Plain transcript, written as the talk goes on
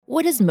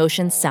What does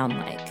motion sound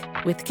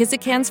like? With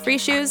Kizik Hands Free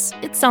Shoes,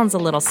 it sounds a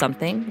little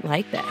something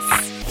like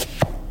this.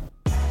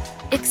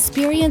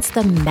 Experience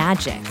the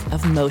magic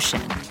of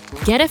motion.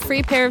 Get a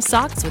free pair of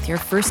socks with your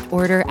first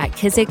order at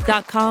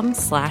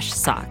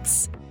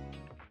kizik.com/socks.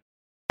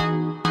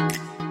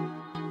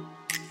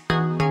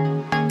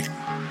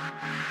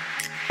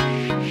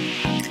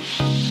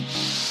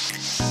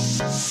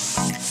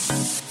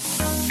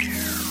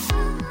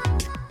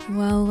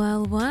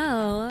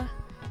 Well,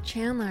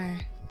 Chandler.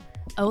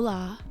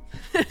 Hola.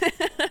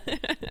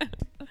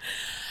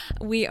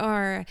 We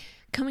are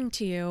coming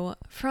to you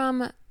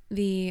from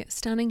the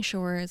stunning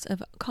shores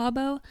of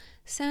Cabo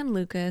San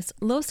Lucas,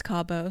 Los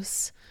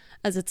Cabos,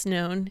 as it's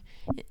known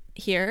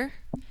here.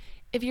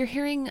 If you're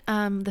hearing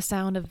the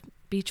sound of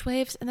beach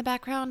waves in the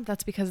background,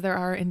 that's because there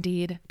are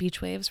indeed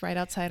beach waves right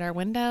outside our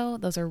window.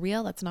 Those are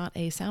real. That's not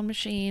a sound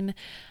machine.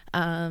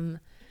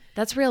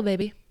 That's real,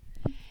 baby.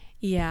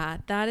 Yeah,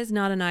 that is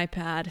not an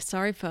iPad.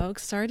 Sorry,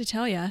 folks. Sorry to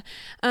tell you.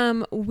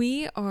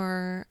 We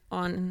are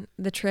on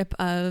the trip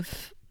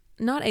of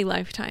not a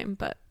lifetime,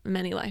 but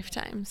many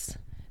lifetimes.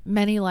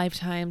 Many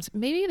lifetimes.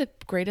 Maybe the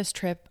greatest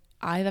trip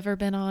I've ever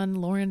been on,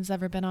 Lauren's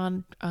ever been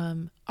on,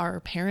 our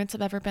parents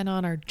have ever been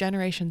on, our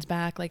generations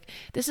back. Like,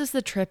 this is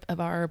the trip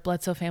of our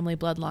Bledsoe family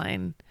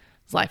bloodline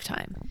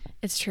lifetime.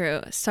 It's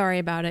true. Sorry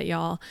about it,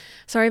 y'all.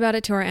 Sorry about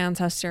it to our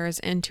ancestors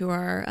and to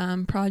our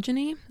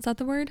progeny. Is that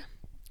the word?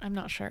 I'm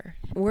not sure.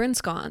 We're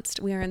ensconced.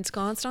 We are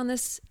ensconced on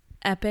this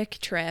epic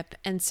trip.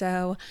 And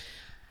so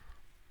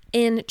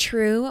in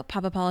true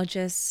pop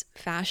apologist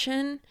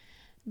fashion,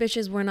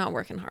 bitches, we're not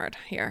working hard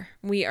here.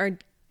 We are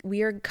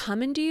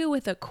coming to you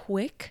with a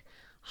quick,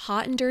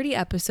 hot and dirty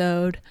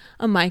episode,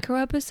 a micro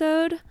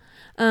episode,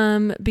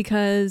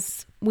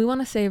 because we want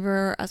to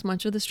savor as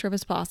much of this trip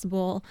as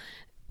possible.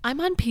 I'm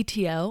on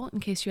PTO, in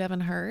case you haven't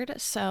heard.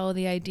 So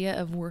the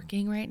idea of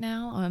working right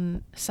now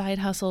on side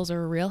hustles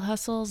or real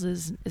hustles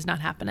is not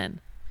happening.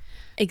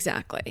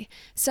 Exactly.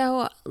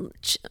 So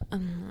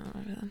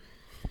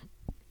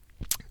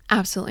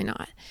absolutely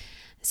not.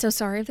 So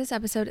sorry if this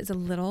episode is a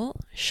little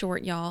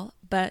short, y'all,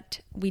 but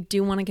we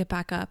do want to get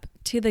back up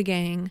to the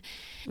gang.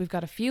 We've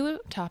got a few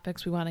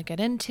topics we want to get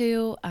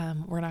into.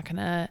 We're not going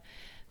to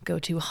go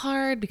too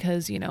hard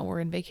because, we're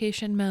in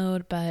vacation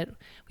mode, but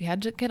we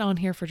had to get on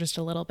here for just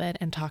a little bit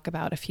and talk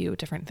about a few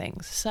different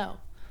things. So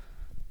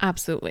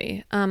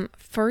absolutely.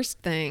 First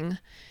thing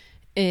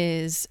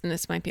is, and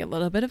this might be a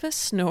little bit of a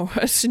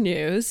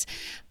snooze,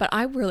 but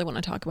I really want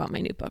to talk about my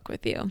new book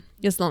with you,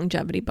 this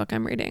longevity book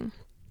I'm reading.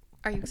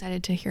 Are you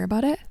excited to hear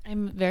about it?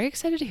 I'm very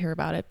excited to hear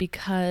about it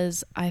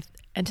because I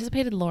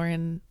anticipated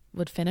Lauren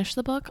would finish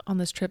the book on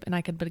this trip and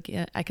I could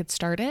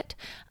start it.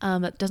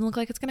 It doesn't look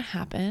like it's going to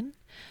happen.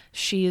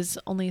 She's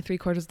only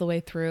 3/4 of the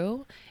way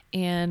through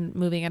and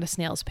moving at a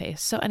snail's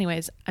pace. So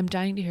anyways, I'm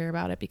dying to hear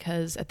about it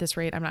because at this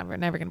rate, I'm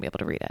never going to be able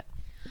to read it.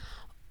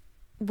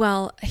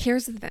 Well,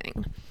 here's the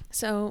thing.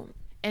 So,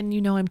 and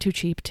I'm too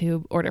cheap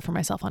to order it for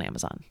myself on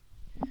Amazon.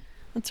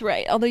 That's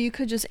right. Although you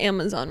could just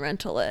Amazon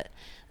rental it.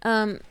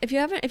 If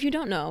you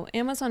don't know,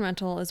 Amazon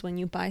rental is when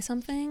you buy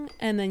something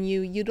and then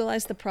you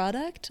utilize the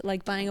product,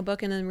 like buying a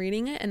book and then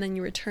reading it, and then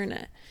you return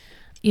it.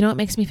 You know what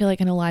makes me feel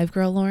like an alive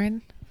girl,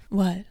 Lauren?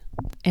 What?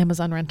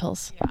 Amazon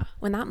rentals. Yeah.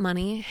 When that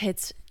money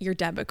hits your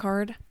debit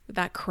card,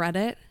 that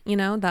credit,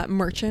 that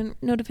merchant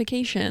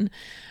notification,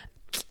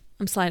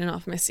 I'm sliding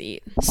off my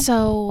seat.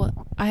 So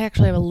I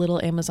actually have a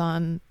little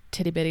Amazon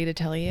titty bitty to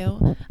tell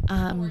you.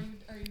 Are you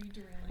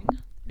derailing?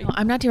 No,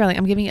 I'm not derailing.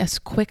 I'm giving a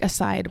quick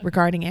aside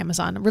regarding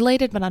Amazon,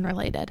 related but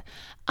unrelated.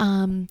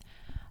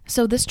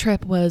 So this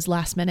trip was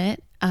last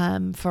minute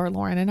for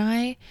Lauren and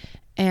I,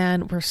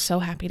 and we're so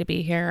happy to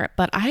be here.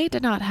 But I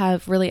did not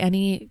have really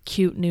any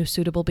cute new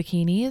suitable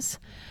bikinis,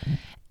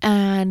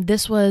 and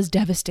this was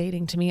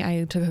devastating to me.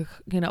 I took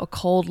a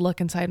cold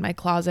look inside my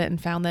closet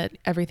and found that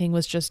everything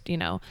was just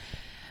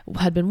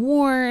had been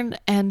worn,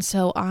 and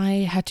so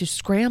I had to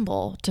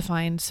scramble to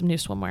find some new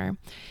swimwear.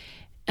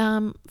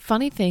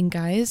 Funny thing,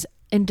 guys.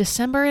 In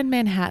December in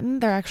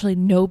Manhattan, there are actually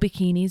no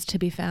bikinis to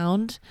be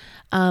found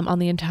on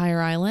the entire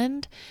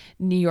island.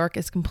 New York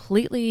is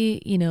completely,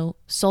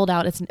 sold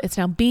out. It's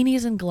now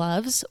beanies and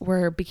gloves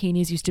where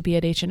bikinis used to be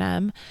at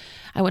H&M.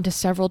 I went to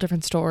several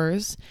different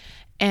stores.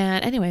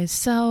 And anyways,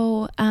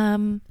 so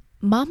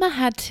Mama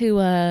had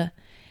to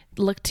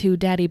look to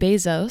Daddy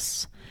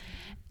Bezos.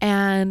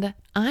 And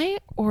I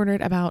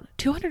ordered about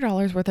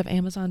 $200 worth of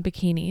Amazon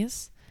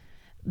bikinis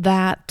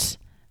that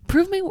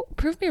proved me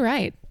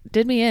right,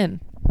 did me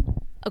in.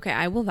 Okay,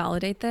 I will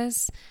validate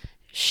this.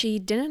 She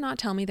did not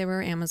tell me they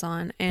were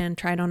Amazon and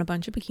tried on a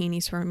bunch of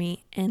bikinis for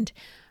me, and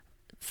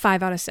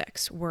 5 out of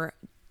 6 were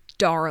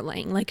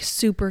darling, like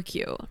super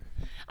cute.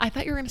 I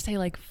thought you were going to say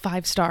like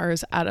 5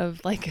 stars out of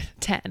like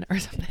 10 or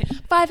something.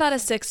 5 out of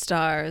 6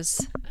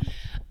 stars.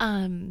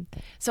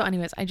 So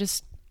anyways,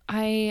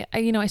 I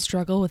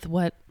struggle with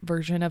what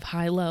version of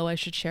high-low I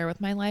should share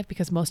with my life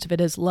because most of it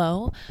is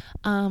low.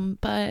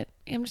 But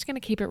I'm just going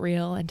to keep it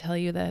real and tell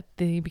you that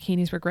the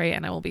bikinis were great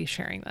and I will be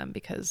sharing them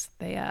because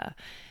they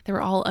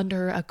were all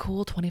under a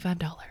cool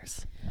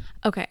 $25.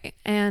 Okay.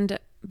 And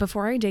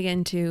before I dig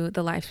into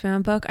the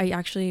lifespan book, I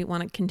actually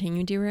want to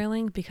continue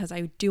derailing because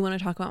I do want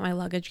to talk about my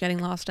luggage getting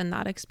lost in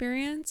that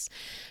experience.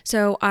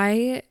 So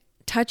I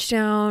touched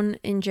down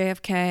in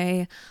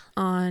JFK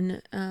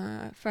on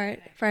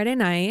Friday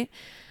night.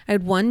 I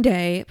had one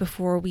day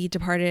before we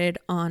departed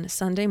on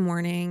Sunday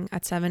morning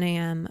at 7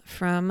 a.m.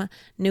 from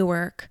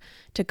Newark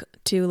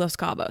to Los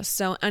Cabos.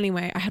 So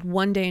anyway, I had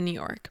one day in New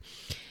York.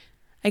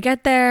 I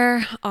get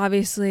there,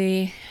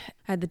 obviously,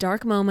 I had the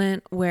dark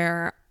moment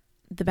where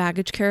the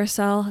baggage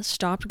carousel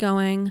stopped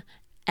going.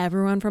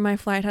 Everyone from my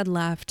flight had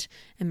left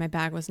and my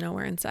bag was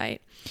nowhere in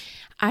sight.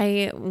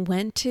 I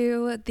went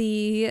to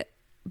the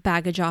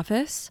baggage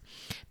office.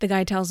 The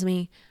guy tells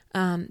me,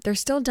 they're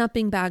still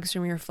dumping bags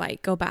from your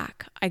flight. Go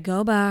back. I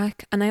go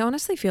back, and I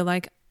honestly feel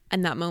like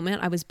in that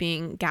moment I was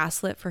being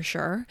gaslit for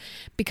sure,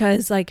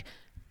 because like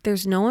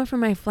there's no one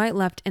from my flight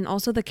left, and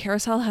also the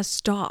carousel has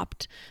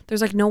stopped.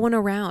 There's like no one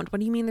around. What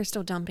do you mean they're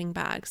still dumping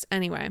bags?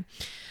 Anyway,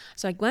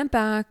 so I went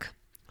back,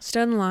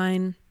 stood in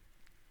line.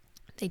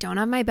 They don't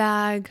have my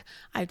bag.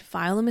 I'd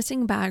file a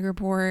missing bag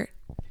report.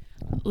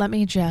 Let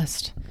me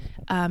just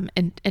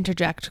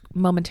interject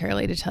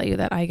momentarily to tell you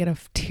that I get a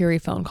teary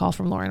phone call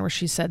from Lauren where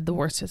she said the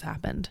worst has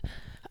happened.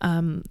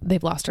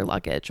 They've lost her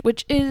luggage,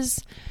 which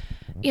is,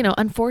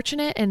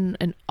 unfortunate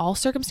in all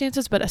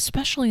circumstances, but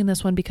especially in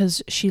this one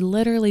because she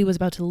literally was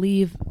about to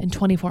leave in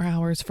 24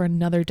 hours for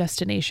another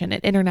destination, an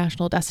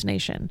international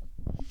destination.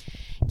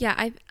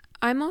 Yeah,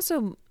 I'm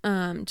also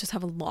just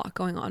have a lot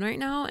going on right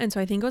now, and so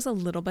I think it was a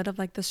little bit of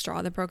like the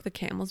straw that broke the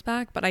camel's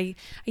back, but I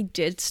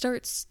did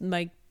start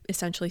like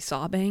essentially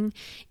sobbing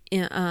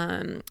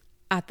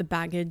at the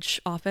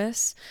baggage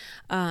office.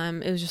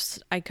 It was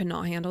just, I could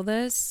not handle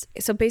this.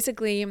 So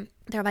basically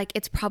they're like,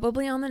 it's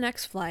probably on the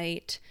next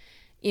flight,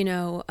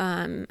 it'll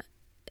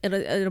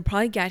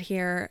probably get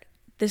here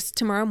this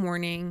tomorrow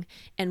morning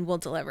and we'll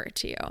deliver it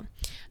to you.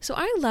 So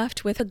I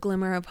left with a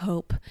glimmer of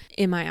hope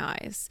in my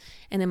eyes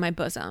and in my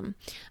bosom.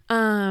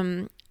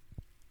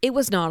 It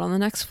was not on the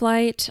next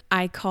flight.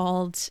 I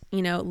called,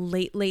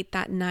 late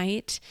that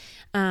night,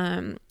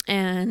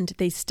 and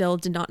they still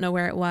did not know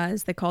where it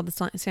was. They called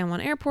the San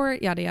Juan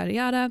airport, yada, yada,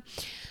 yada.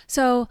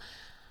 So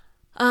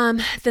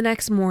the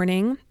next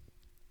morning,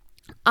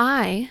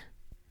 I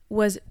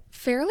was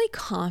fairly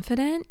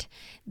confident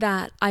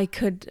that I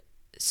could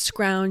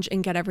scrounge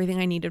and get everything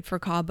I needed for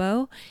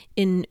Cabo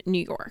in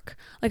New York.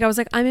 Like I was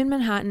like, I'm in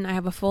Manhattan. I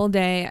have a full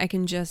day. I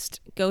can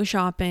just go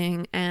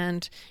shopping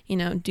and,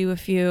 do a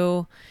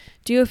few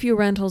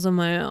rentals of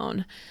my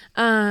own.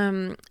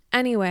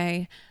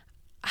 Anyway,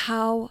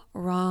 how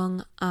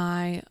wrong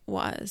I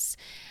was.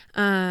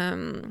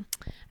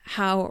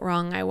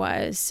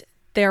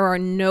 There are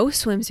no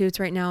swimsuits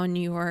right now in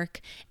New York.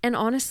 And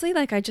honestly,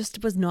 like I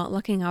just was not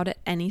looking out at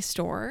any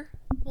store.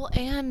 Well,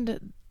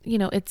 and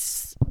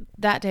it's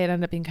that day it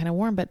ended up being kind of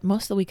warm, but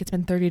most of the week it's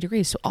been 30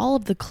 degrees. So all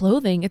of the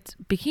clothing, it's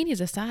bikinis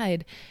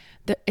aside,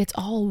 it's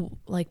all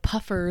like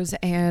puffers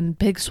and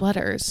big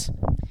sweaters.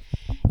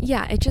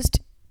 Yeah,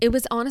 it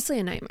was honestly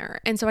a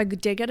nightmare. And so I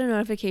did get a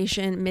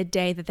notification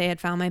midday that they had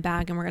found my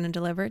bag and were going to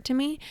deliver it to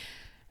me.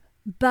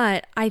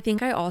 But I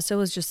think I also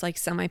was just like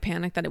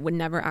semi-panicked that it would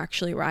never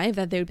actually arrive,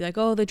 that they would be like,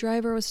 oh, the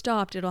driver was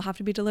stopped. It'll have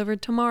to be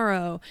delivered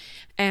tomorrow.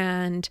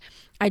 And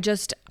it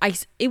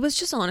was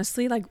just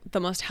honestly like the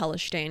most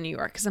hellish day in New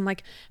York because I'm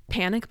like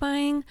panic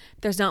buying.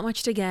 There's not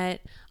much to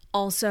get.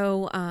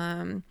 Also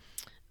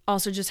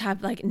just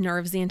have like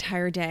nerves the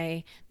entire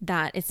day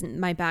that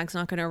my bag's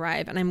not going to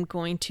arrive and I'm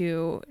going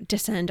to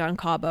descend on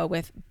Cabo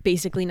with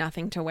basically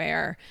nothing to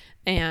wear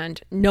and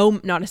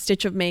not a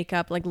stitch of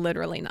makeup, like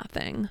literally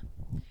nothing.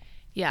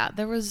 Yeah,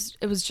 it was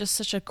just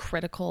such a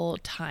critical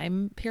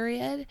time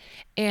period.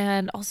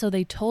 And also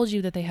they told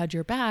you that they had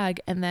your bag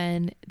and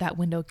then that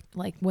window,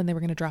 like when they were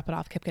going to drop it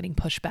off, kept getting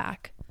pushed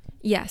back.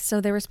 Yes. So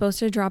they were supposed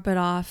to drop it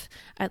off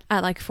at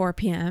like 4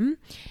 p.m.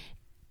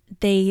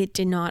 They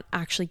did not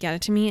actually get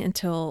it to me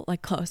until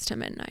like close to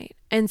midnight.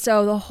 And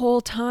so the whole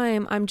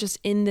time I'm just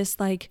in this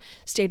like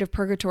state of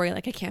purgatory.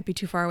 Like I can't be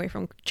too far away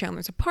from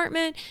Chandler's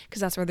apartment because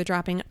that's where they're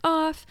dropping it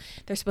off.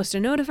 They're supposed to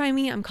notify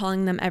me. I'm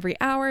calling them every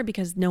hour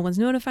because no one's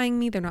notifying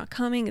me. They're not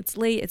coming. It's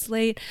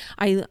late.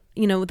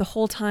 The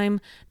whole time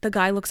the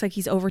guy looks like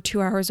he's over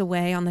 2 hours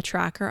away on the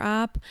tracker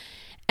app.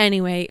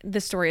 Anyway,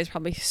 this story is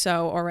probably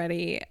so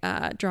already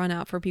drawn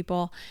out for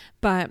people,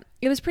 but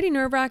it was pretty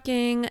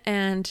nerve-wracking.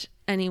 And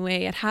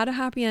anyway, it had a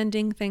happy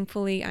ending.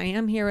 Thankfully, I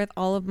am here with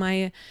all of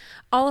my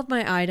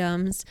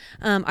items.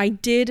 I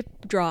did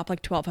drop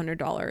like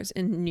 $1,200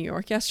 in New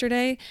York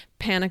yesterday,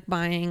 panic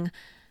buying,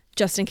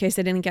 just in case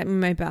they didn't get me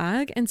my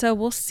bag. And so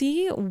we'll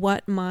see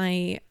what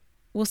reimbursements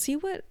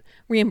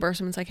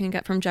I can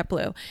get from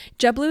JetBlue.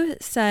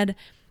 JetBlue said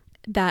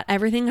that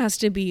everything has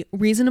to be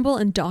reasonable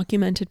and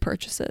documented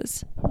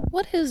purchases.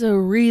 What is a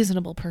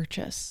reasonable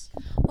purchase?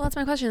 Well, that's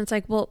my question. It's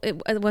like, well,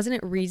 wasn't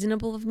it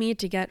reasonable of me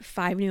to get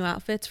 5 new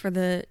outfits for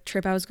the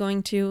trip I was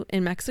going to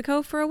in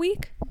Mexico for a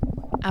week?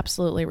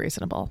 Absolutely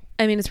reasonable.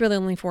 I mean, it's really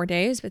only 4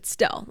 days, but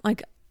still,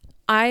 like,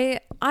 I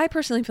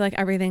personally feel like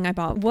everything I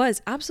bought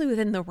was absolutely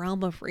within the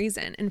realm of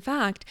reason. In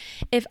fact,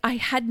 if I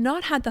had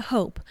not had the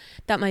hope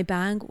that my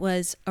bag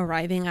was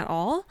arriving at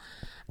all,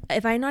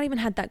 if I had not even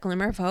had that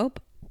glimmer of hope,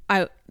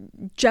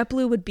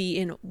 JetBlue would be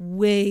in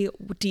way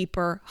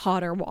deeper,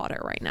 hotter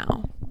water right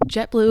now.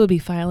 JetBlue would be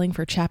filing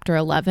for Chapter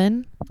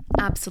 11.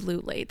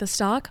 Absolutely. The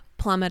stock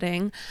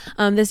plummeting.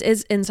 This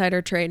is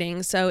insider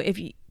trading. So if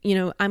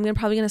I'm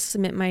probably going to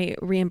submit my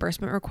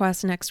reimbursement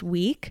request next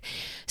week.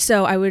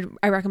 So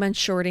I recommend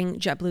shorting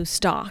JetBlue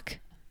stock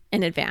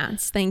in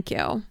advance. Thank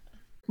you.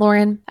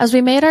 Lauren, as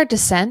we made our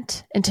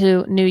descent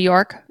into New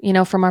York,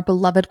 from our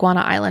beloved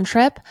Guana Island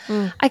trip,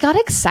 I got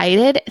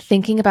excited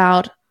thinking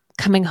about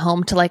coming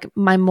home to like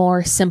my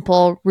more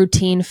simple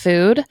routine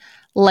food,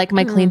 like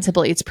my Clean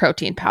Simple Eats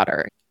protein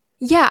powder.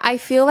 Yeah, I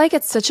feel like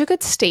it's such a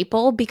good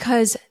staple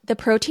because the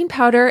protein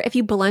powder, if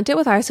you blend it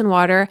with ice and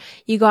water,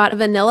 you got a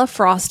vanilla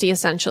frosty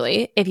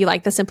essentially, if you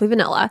like the Simply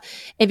Vanilla.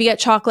 If you get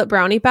chocolate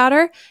brownie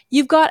batter,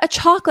 you've got a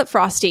chocolate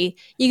frosty.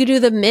 You could do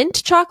the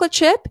mint chocolate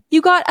chip, you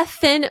got a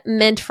thin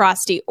mint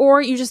frosty,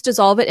 or you just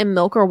dissolve it in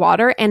milk or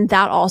water, and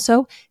that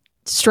also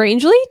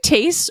strangely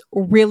tastes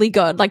really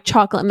good, like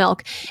chocolate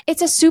milk.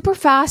 It's a super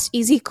fast,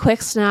 easy,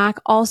 quick snack.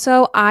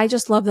 Also, I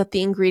just love that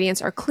the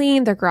ingredients are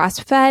clean. They're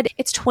grass-fed.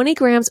 It's 20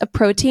 grams of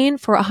protein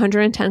for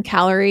 110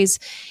 calories.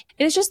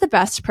 It is just the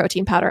best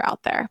protein powder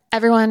out there.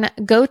 Everyone,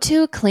 go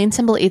to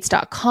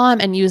cleansimpleeats.com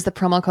and use the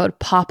promo code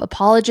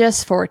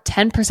POPAPOLOGIST for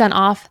 10%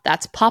 off.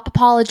 That's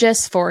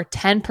POPAPOLOGIST for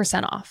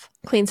 10% off.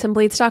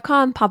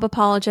 Cleansimpleeats.com,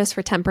 POPAPOLOGIST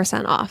for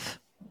 10% off.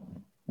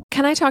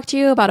 Can I talk to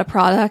you about a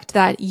product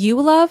that you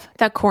love,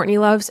 that Courtney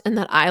loves, and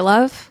that I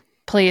love?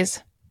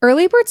 Please.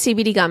 Early Bird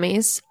CBD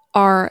gummies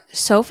are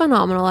so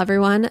phenomenal,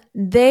 everyone.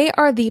 They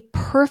are the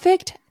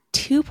perfect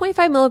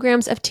 2.5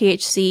 milligrams of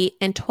THC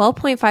and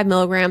 12.5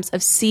 milligrams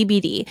of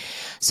CBD.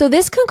 So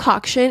this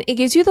concoction, it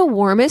gives you the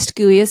warmest,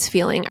 gooeyest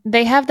feeling.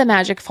 They have the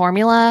magic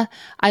formula.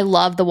 I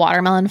love the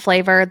watermelon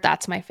flavor.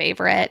 That's my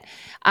favorite.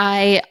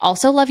 I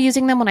also love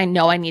using them when I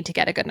know I need to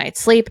get a good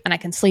night's sleep and I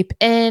can sleep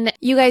in.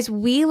 You guys,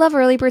 we love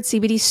Early Bird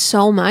CBD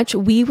so much.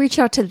 We reached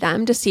out to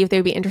them to see if they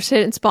would be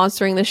interested in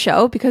sponsoring the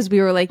show because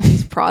we were like,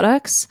 these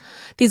products,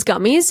 these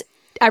gummies,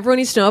 everyone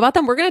needs to know about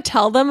them. We're going to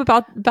tell them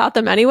about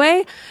them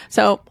anyway.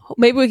 So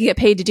maybe we can get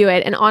paid to do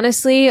it. And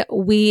honestly,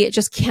 we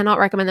just cannot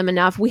recommend them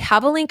enough. We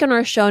have a link in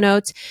our show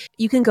notes.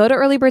 You can go to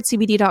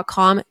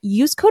earlybirdcbd.com,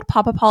 use code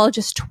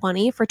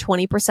POPAPOLOGIST20 for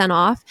 20%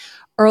 off.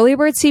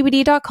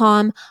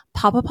 earlybirdcbd.com,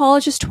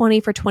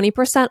 POPAPOLOGIST20 for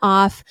 20%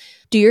 off.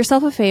 Do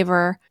yourself a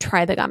favor,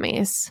 try the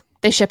gummies.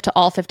 They ship to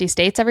all 50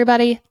 states,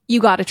 everybody. You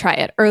got to try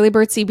it.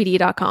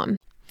 earlybirdcbd.com.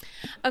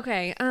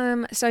 Okay,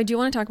 so I do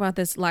want to talk about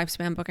this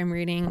lifespan book I'm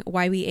reading,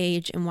 Why We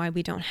Age and Why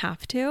We Don't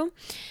Have to,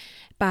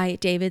 by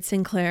David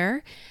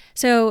Sinclair.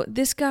 So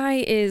this guy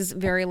is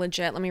very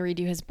legit. Let me read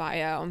you his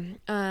bio.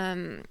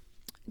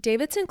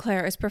 David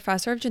Sinclair is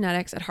professor of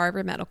genetics at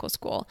Harvard Medical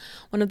School.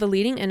 One of the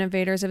leading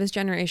innovators of his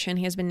generation,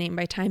 he has been named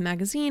by Time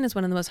magazine as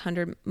one of the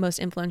 100 most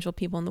influential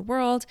people in the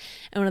world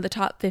and one of the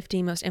top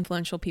 50 most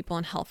influential people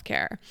in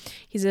healthcare.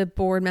 He's a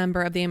board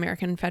member of the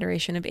American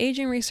Federation of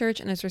Aging Research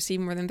and has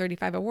received more than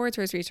 35 awards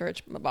for his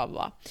research, blah, blah,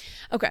 blah.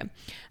 Okay.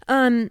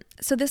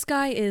 So this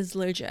guy is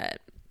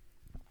legit.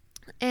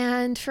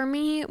 And for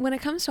me, when it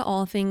comes to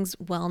all things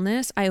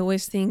wellness, I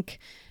always think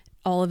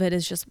all of it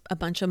is just a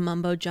bunch of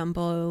mumbo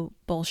jumbo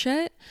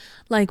bullshit.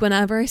 Like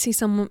whenever I see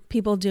some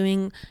people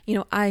doing,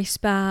 ice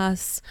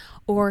baths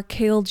or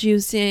kale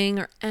juicing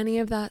or any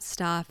of that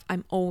stuff,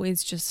 I'm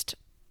always just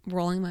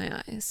rolling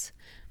my eyes.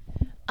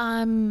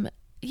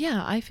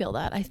 Yeah, I feel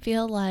that. I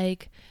feel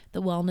like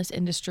the wellness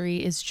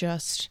industry is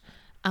just,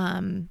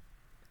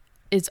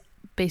 is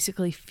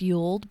basically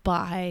fueled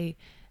by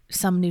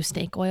some new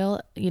snake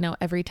oil,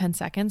 every 10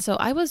 seconds. So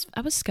I was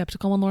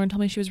skeptical when Lauren told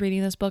me she was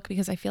reading this book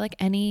because I feel like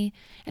any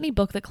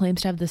book that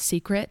claims to have the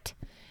secret,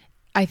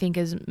 I think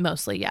is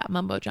mostly,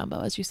 mumbo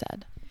jumbo, as you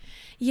said.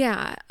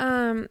 Yeah.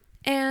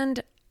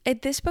 And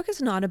this book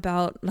is not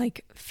about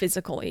like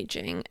physical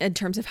aging in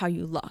terms of how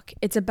you look.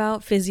 It's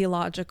about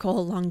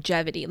physiological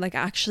longevity, like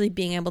actually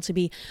being able to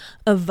be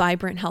a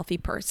vibrant, healthy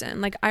person.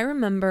 Like I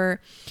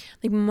remember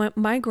like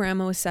my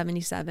grandma was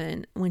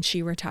 77 when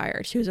she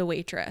retired. She was a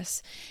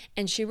waitress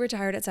and she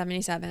retired at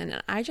 77.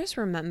 And I just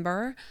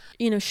remember,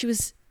 she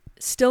was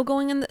still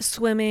going in the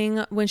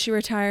swimming when she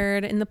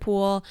retired in the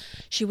pool.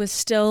 She was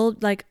still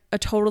like a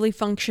totally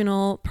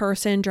functional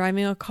person,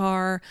 driving a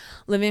car,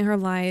 living her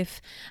life.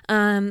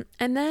 And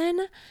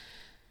then,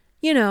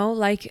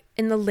 like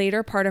in the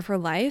later part of her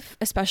life,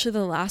 especially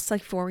the last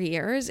like 4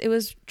 years, it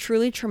was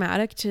truly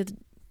traumatic to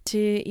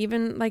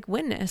even like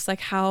witness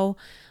like how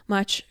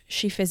much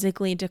she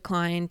physically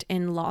declined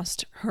and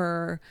lost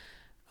her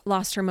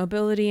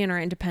mobility and her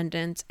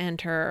independence and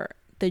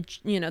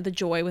the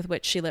joy with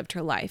which she lived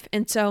her life.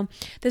 And so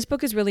this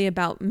book is really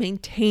about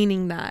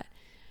maintaining that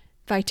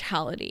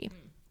vitality.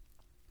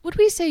 Would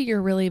we say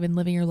you're really been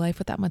living your life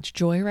with that much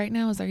joy right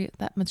now? Is there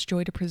that much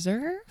joy to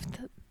preserve?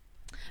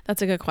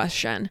 That's a good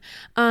question.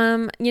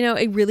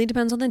 It really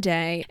depends on the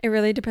day. It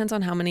really depends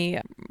on how many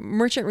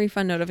merchant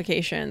refund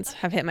notifications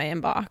have hit my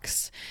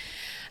inbox.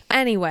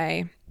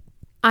 Anyway,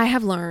 I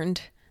have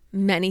learned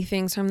many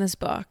things from this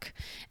book.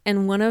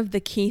 And one of the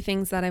key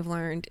things that I've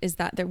learned is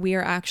that we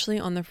are actually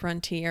on the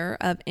frontier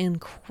of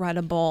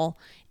incredible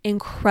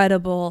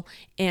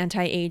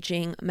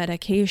anti-aging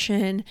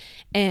medication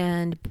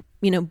and,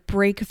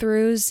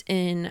 breakthroughs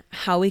in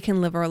how we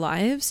can live our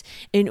lives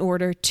in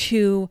order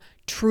to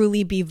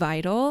truly be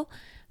vital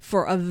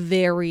for a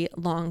very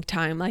long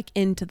time, like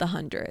into the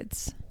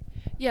hundreds.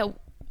 Yeah.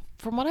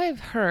 From what I've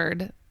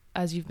heard,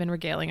 as you've been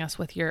regaling us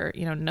with your,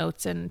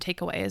 notes and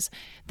takeaways,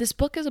 this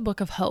book is a book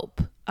of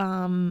hope.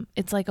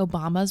 It's like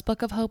Obama's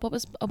book of hope. What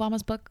was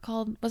Obama's book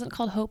called? Wasn't it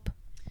called Hope?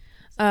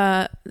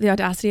 The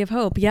Audacity of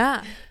Hope.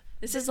 Yeah.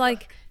 This is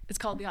like, it's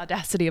called The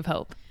Audacity of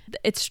Hope.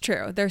 It's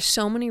true. There's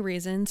so many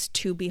reasons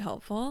to be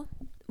hopeful.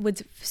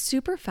 What's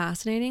super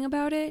fascinating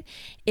about it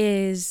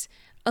is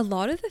a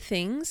lot of the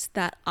things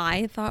that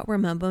I thought were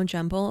mumbo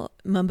jumbo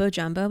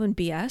and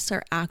BS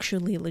are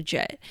actually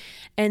legit.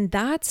 And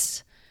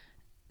that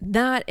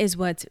is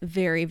what's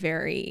very,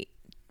 very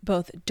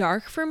both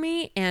dark for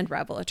me and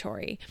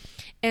revelatory.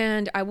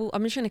 And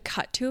I'm just going to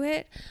cut to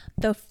it.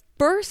 The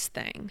first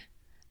thing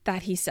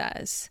that he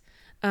says,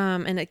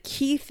 and a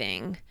key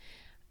thing,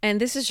 and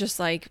this is just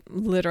like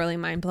literally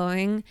mind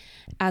blowing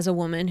as a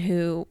woman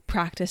who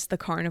practiced the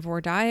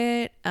carnivore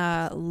diet,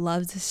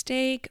 loves a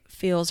steak,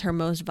 feels her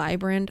most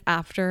vibrant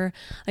after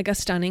like a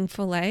stunning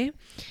filet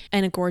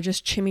and a gorgeous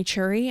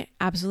chimichurri.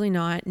 Absolutely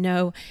not.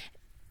 No.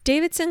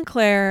 David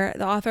Sinclair,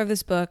 the author of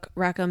this book,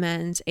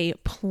 recommends a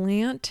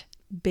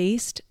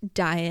plant-based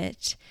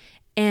diet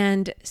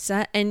and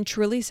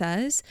truly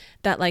says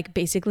that like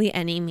basically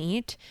any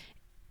meat,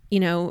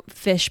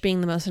 fish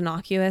being the most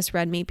innocuous,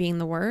 red meat being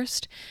the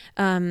worst,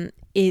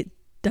 it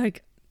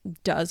like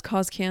does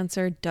cause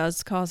cancer,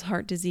 does cause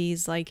heart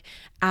disease, like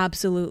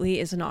absolutely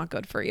is not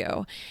good for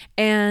you.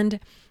 And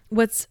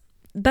that's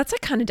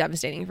like kind of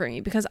devastating for me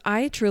because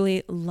I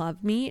truly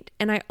love meat.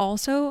 And I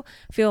also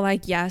feel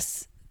like,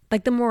 yes,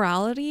 like the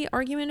morality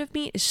argument of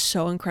meat is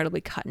so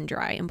incredibly cut and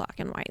dry and black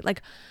and white.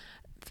 Like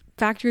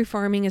factory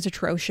farming is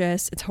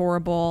atrocious. It's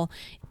horrible.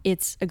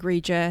 It's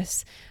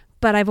egregious.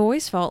 But I've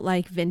always felt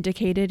like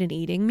vindicated in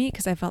eating meat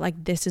because I felt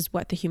like this is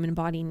what the human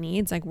body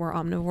needs. Like we're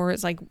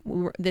omnivores. Like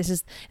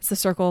it's the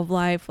circle of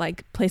life.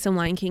 Like play some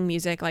Lion King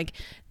music. Like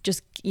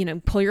just,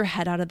 pull your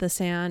head out of the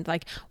sand.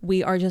 Like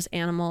we are just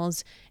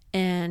animals.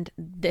 And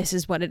this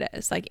is what it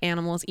is. Like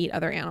animals eat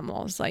other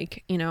animals.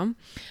 Like, you're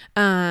not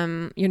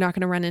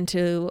going to run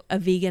into a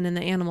vegan in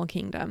the animal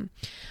kingdom.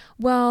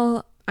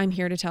 Well, I'm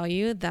here to tell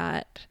you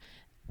that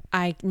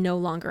I no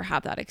longer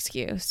have that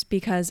excuse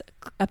because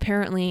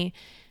apparently,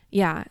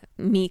 yeah,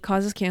 meat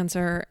causes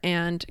cancer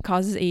and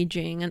causes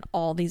aging and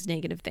all these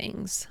negative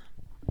things.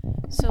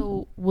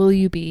 So will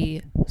you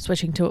be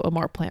switching to a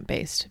more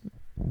plant-based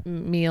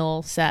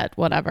meal set,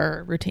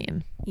 whatever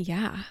routine?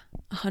 Yeah,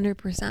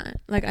 100%.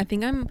 Like I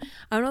don't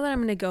know that I'm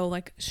going to go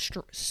like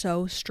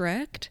so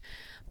strict,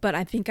 but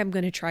I think I'm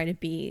going to try to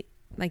be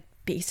like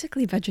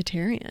basically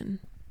vegetarian.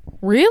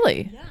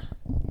 Really?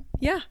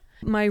 Yeah.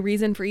 My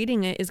reason for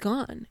eating it is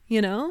gone,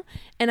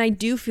 And I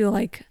do feel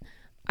like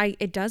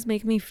it does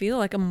make me feel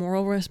like a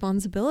moral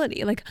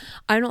responsibility. Like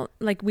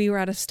we were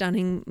at a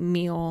stunning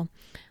meal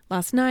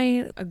last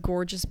night, a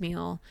gorgeous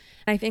meal.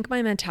 I think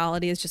my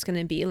mentality is just going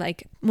to be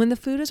like when the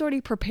food is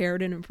already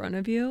prepared and in front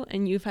of you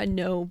and you've had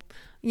no,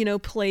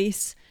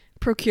 place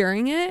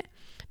procuring it,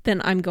 then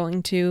I'm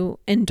going to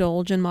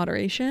indulge in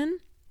moderation.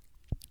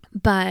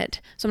 But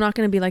so I'm not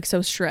going to be like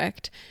so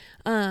strict.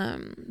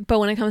 But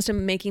when it comes to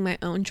making my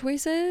own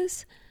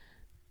choices,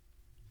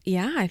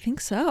 yeah, I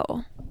think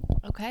so.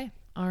 Okay.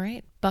 All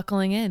right.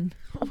 Buckling in.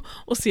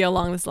 We'll see how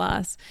long this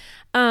lasts.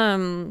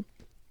 Also,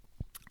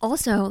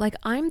 like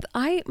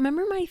I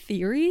remember my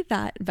theory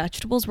that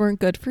vegetables weren't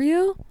good for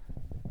you.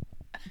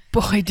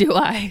 Boy, do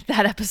I.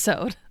 That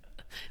episode.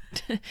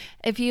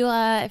 If you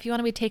want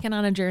to be taken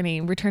on a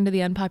journey, return to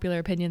the unpopular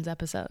opinions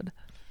episode.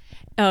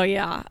 Oh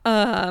yeah.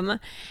 I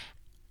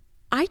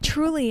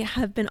truly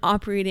have been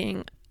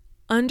operating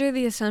under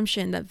the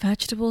assumption that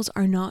vegetables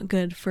are not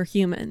good for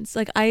humans.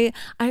 Like I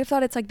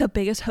thought it's like the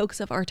biggest hoax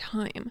of our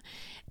time.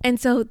 And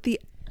so this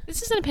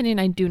is an opinion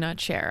I do not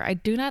share. I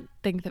do not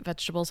think that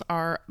vegetables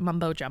are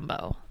mumbo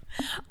jumbo.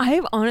 I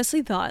have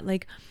honestly thought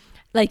like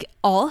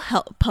all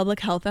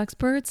public health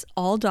experts,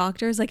 all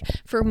doctors, like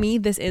for me,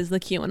 this is the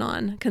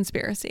QAnon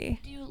conspiracy.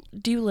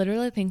 Do you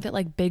literally think that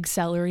like big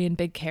celery and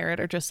big carrot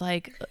are just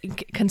like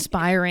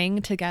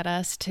conspiring to get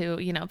us to,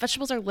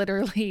 vegetables are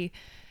literally,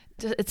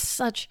 it's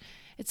such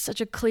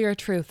a clear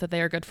truth that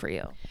they are good for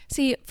you.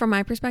 See, from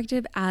my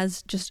perspective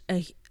as just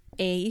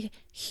a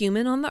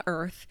human on the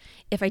earth,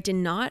 if I did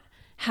not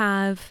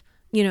have,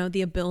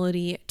 the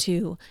ability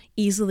to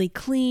easily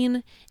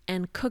clean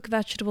and cook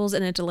vegetables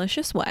in a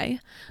delicious way,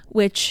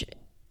 which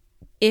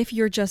if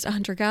you're just a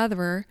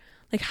hunter-gatherer,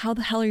 like how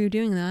the hell are you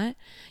doing that?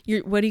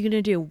 What are you going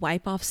to do?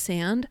 Wipe off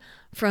sand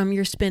from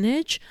your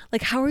spinach?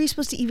 Like how are you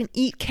supposed to even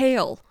eat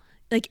kale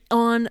like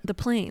on the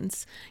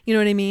plains, you know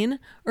what I mean?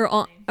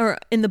 Or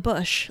in the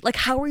bush. Like,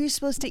 how are you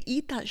supposed to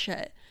eat that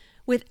shit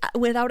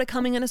without it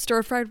coming in a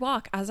stir-fried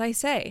wok? As I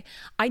say,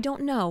 I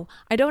don't know,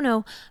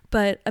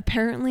 but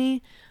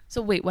apparently.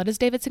 So wait, what does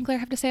David Sinclair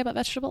have to say about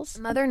vegetables?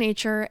 Mother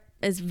Nature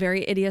is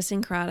very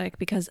idiosyncratic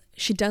because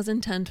she does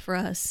intend for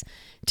us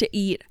to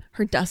eat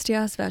her dusty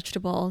ass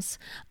vegetables.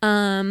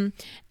 And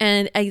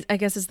I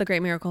guess it's the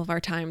great miracle of our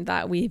time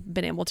that we've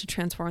been able to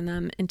transform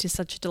them into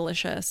such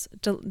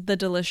the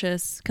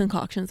delicious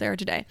concoctions they are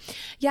today.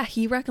 Yeah,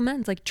 he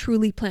recommends like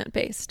truly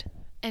plant-based.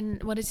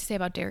 And what does he say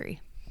about dairy?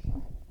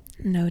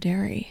 No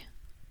dairy.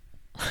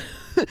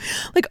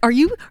 Like, are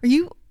you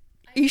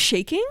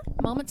shaking?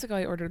 Moments ago,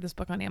 I ordered this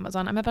book on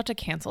Amazon. I'm about to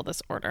cancel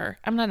this order.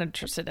 I'm not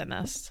interested in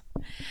this.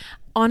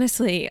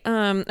 Honestly,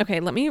 okay,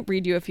 let me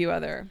read you a few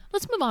other.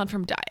 Let's move on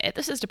from diet.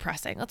 This is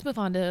depressing. Let's move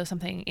on to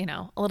something,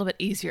 a little bit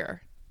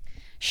easier.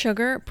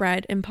 Sugar,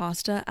 bread, and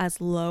pasta as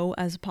low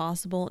as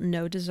possible.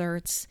 No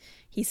desserts.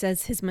 He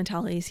says his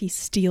mentality is he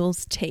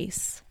steals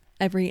tastes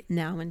every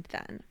now and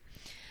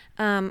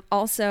then.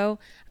 Also,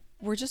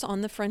 we're just on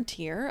the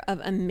frontier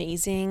of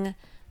amazing,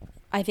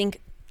 I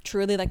think,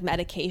 truly like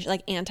medication,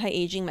 like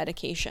anti-aging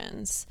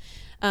medications.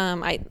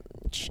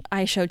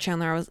 I showed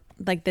Chandler, I was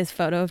like, this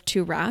photo of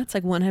 2 rats,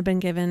 like one had been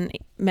given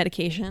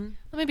medication.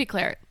 Let me be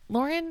clear.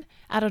 Lauren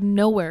out of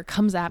nowhere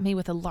comes at me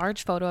with a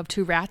large photo of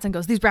 2 rats and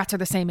goes, these rats are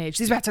the same age.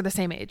 These rats are the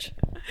same age.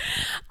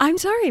 I'm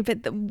sorry,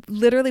 but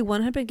literally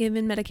one had been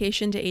given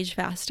medication to age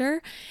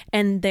faster,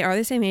 and they are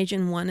the same age,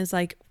 and one is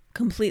like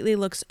completely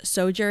looks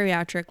so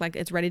geriatric, like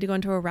it's ready to go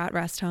into a rat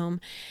rest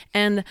home,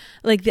 and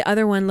like the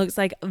other one looks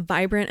like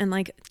vibrant and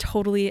like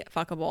totally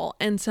fuckable.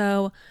 And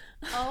so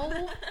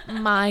oh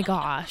my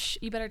gosh,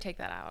 you better take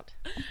that out.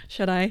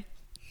 Should I?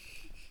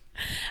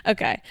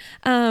 Okay.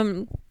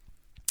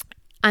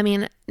 I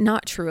mean,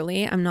 not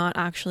truly. I'm not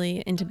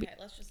actually into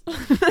let's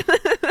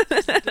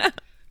just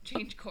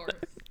change course.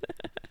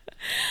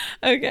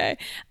 Okay.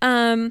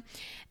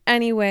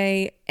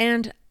 Anyway,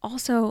 and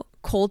also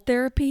cold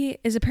therapy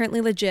is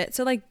apparently legit.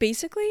 So like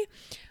basically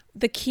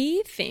the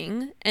key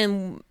thing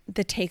and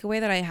the takeaway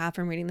that I have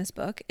from reading this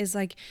book is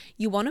like,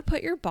 you want to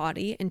put your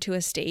body into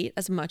a state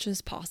as much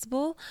as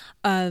possible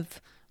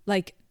of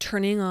like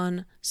turning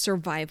on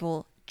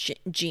survival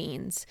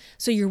genes.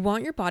 So you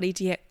want your body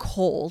to get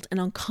cold and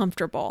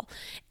uncomfortable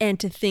and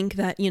to think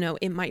that,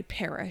 it might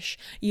perish.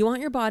 You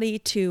want your body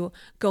to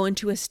go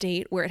into a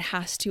state where it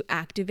has to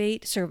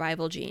activate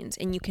survival genes.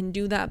 And you can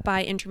do that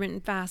by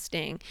intermittent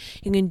fasting.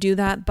 You can do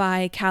that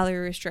by calorie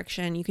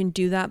restriction. You can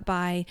do that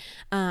by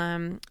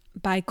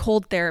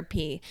cold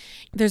therapy.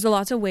 There's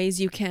lots of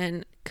ways you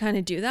can kind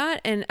of do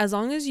that, and as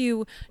long as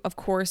you, of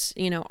course,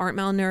 aren't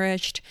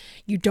malnourished,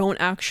 you don't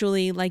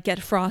actually like get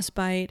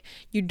frostbite,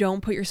 you don't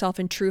put yourself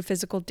in true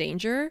physical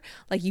danger,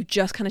 like you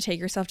just kind of take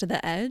yourself to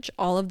the edge,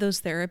 all of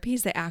those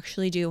therapies, they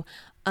actually do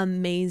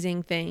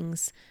amazing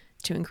things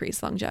to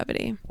increase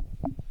longevity.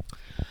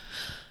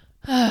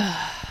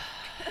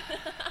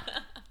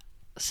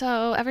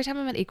 So every time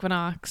I'm at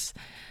Equinox,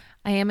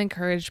 I am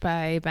encouraged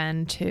by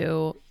Ben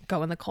to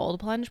go in the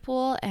cold plunge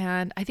pool,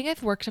 and I think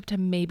I've worked up to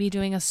maybe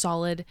doing a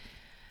solid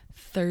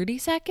 30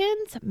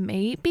 seconds,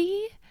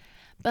 maybe,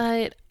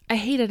 but I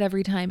hate it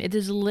every time. It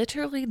is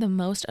literally the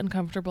most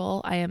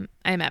uncomfortable I am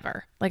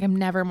ever. Like, I'm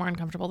never more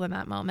uncomfortable than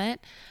that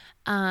moment.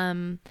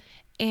 And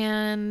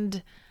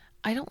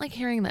I don't like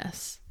hearing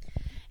this.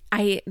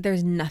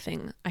 There's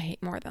nothing I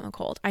hate more than the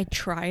cold. I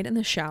tried in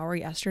the shower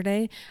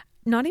yesterday,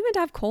 not even to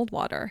have cold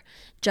water,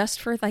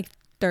 just for like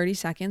 30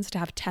 seconds to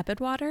have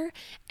tepid water,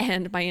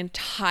 and I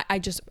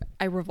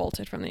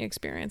revolted from the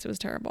experience. It was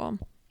terrible.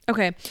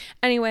 Okay.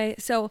 Anyway,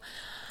 so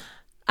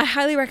I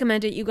highly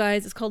recommend it, you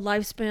guys. It's called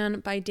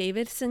Lifespan by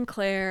David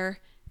Sinclair.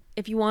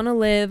 If you want to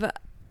live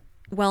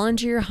well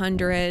into your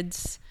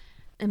hundreds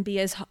and be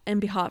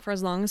hot for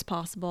as long as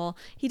possible.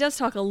 He does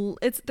talk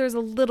there's a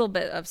little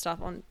bit of stuff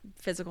on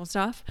physical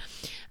stuff.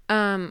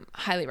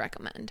 Highly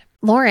recommend.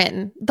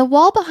 Lauren, the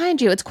wall behind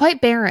you, it's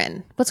quite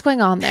barren. What's going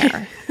on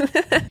there?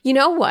 You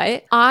know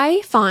what?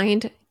 I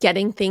find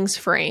getting things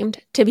framed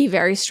to be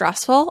very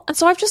stressful, and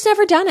so I've just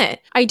never done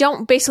it. I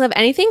don't basically have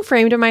anything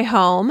framed in my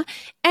home,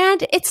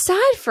 and it's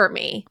sad for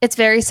me. It's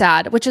very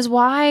sad, which is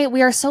why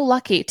we are so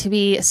lucky to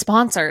be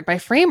sponsored by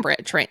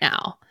FrameBridge right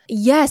now.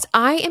 Yes,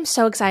 I am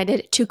so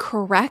excited to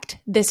correct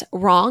this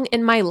wrong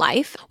in my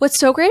life. What's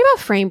so great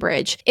about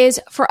FrameBridge is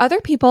for other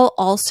people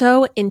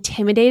also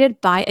intimidated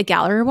by a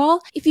gallery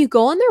wall, if you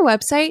go on their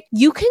website,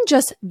 you can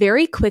just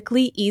very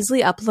quickly,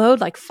 easily upload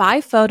like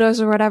 5 photos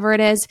or whatever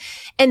it is,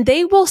 and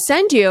they will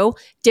send you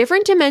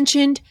different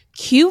dimensioned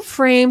cube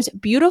frames,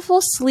 beautiful,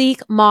 sleek,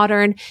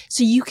 modern,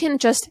 so you can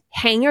just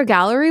hang your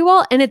gallery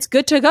wall and it's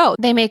good to go.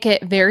 They make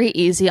it very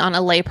easy on a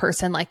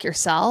layperson like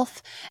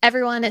yourself.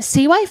 Everyone,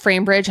 see why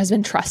FrameBridge has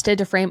been trusted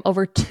to frame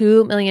over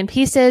 2 million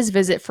pieces.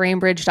 Visit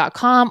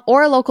framebridge.com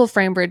or a local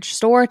FrameBridge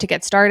store to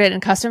get started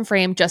and custom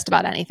frame just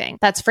about anything.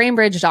 That's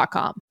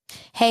framebridge.com.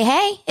 Hey,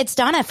 hey, it's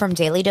Donna from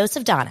Daily Dose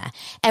of Donna.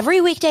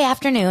 Every weekday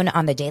afternoon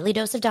on the Daily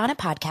Dose of Donna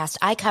podcast,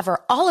 I cover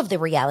all of the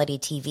reality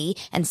TV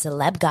and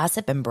celeb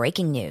gossip and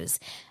breaking news.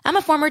 I'm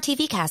a former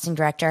TV casting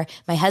director.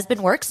 My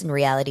husband works in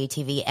reality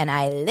TV, and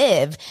I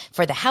live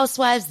for the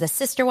Housewives, the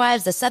Sister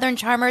Wives, the Southern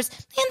Charmers,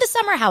 and the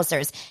Summer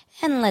Housers.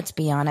 And let's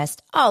be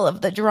honest, all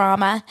of the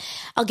drama.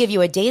 I'll give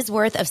you a day's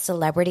worth of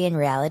celebrity and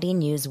reality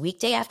news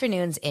weekday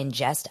afternoons in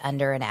just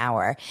under an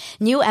hour.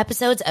 New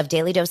episodes of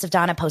Daily Dose of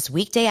Donna post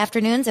weekday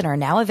afternoons and are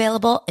now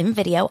available in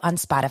video on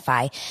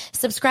Spotify.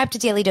 Subscribe to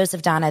Daily Dose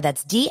of Donna,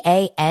 that's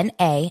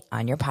DANA,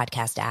 on your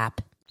podcast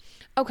app.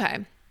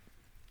 Okay,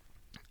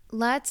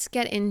 let's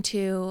get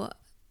into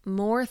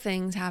more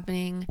things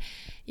happening.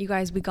 You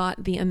guys, we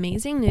got the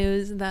amazing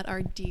news that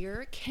our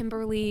dear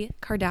Kimberly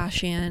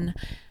Kardashian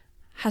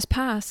has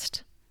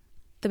passed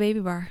the baby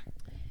bar.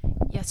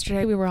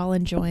 Yesterday, we were all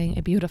enjoying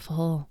a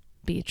beautiful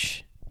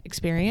beach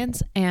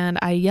experience, and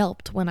I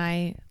yelped when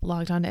I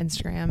logged onto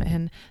Instagram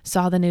and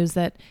saw the news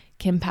that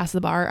Kim passed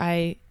the bar.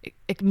 I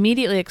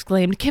immediately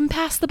exclaimed, "Kim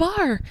passed the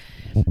bar!"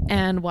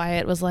 And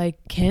Wyatt was like,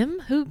 "Kim?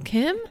 Who?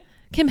 Kim?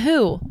 Kim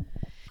who?"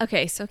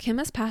 Okay, so Kim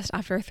has passed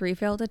after 3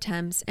 failed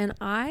attempts, and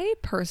I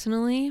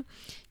personally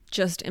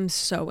just am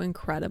so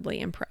incredibly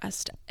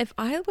impressed. If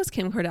I was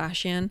Kim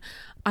Kardashian,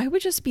 I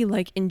would just be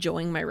like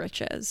enjoying my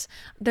riches.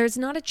 There's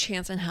not a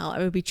chance in hell I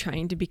would be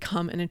trying to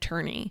become an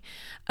attorney.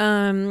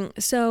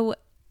 So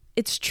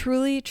it's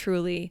truly,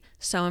 truly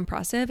so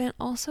impressive. And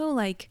also,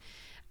 like,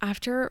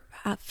 after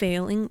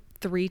failing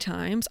 3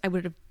 times, I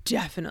would have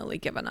definitely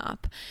given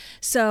up.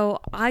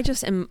 So I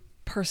just am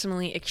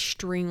personally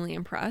extremely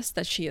impressed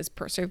that she has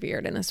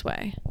persevered in this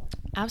way.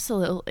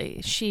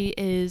 Absolutely. She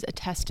is a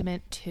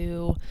testament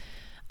to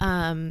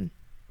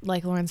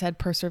like Lauren said,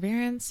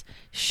 perseverance.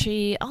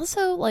 She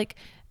also, like,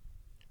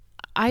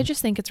 I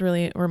just think it's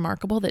really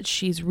remarkable that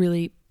she's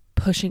really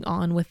pushing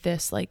on with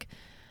this, like,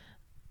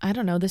 I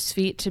don't know, this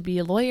feat to be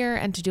a lawyer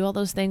and to do all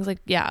those things. Like,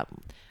 yeah,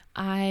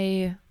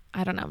 I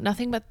don't know,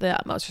 nothing but the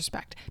utmost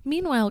respect.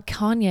 Meanwhile,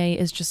 Kanye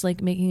is just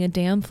like making a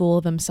damn fool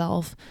of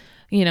himself,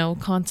 you know,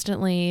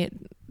 constantly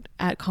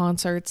at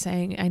concerts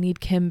saying, "I need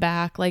Kim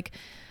back." Like,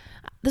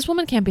 this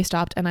woman can't be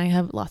stopped, and I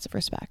have lots of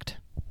respect.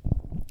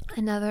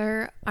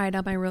 Another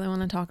item I really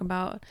want to talk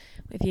about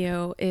with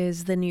you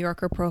is the New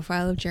Yorker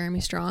profile of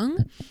Jeremy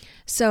Strong.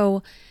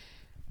 So,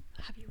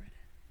 have you read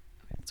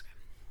it? Okay, that's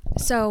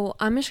good. So,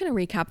 I'm just going to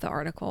recap the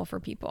article for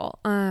people.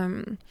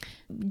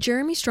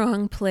 Jeremy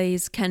Strong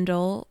plays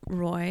Kendall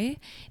Roy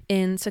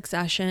in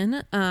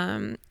Succession,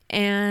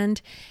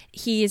 and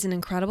he is an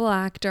incredible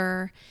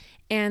actor.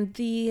 And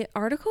the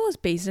article is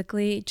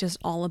basically just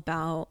all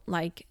about,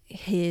 like,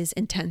 his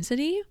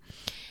intensity.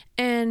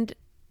 And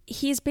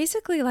he's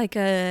basically like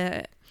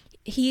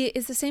he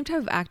is the same type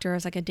of actor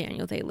as like a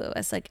Daniel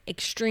Day-Lewis, like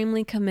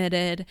extremely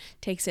committed,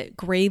 takes it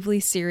gravely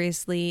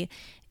seriously,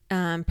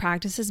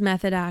 practices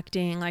method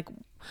acting,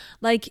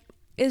 like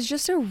is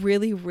just a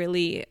really,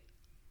 really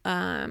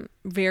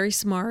very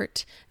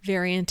smart,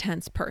 very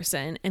intense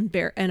person, and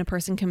a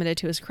person committed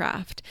to his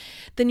craft.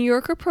 The New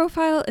Yorker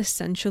profile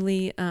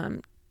essentially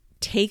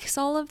takes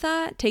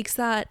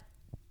that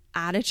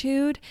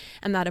attitude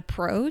and that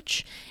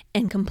approach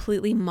and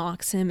completely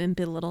mocks him and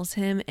belittles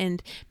him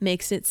and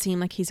makes it seem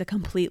like he's a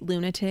complete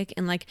lunatic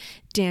and like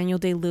Daniel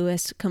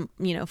Day-Lewis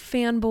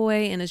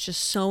fanboy, and it's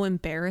just so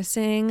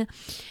embarrassing.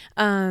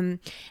 And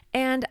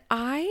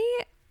I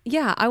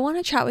want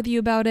to chat with you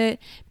about it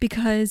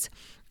because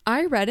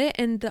I read it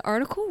and the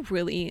article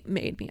really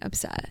made me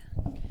upset.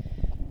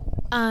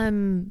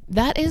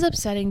 That is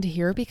upsetting to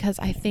hear because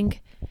I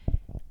think,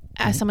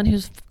 as someone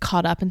who's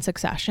caught up in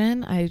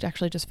Succession, I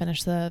actually just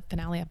finished the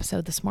finale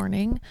episode this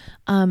morning.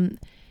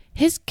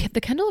 The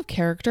Kendall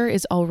character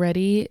is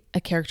already a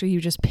character you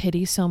just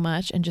pity so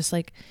much and just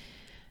like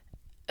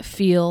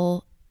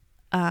feel,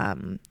 I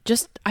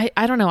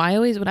don't know. I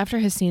always, when after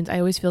his scenes, I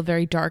always feel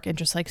very dark and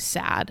just like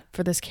sad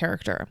for this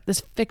character,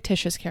 this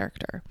fictitious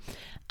character.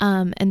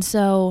 And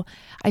so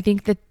I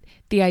think that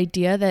the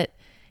idea that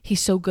he's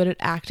so good at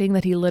acting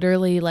that he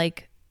literally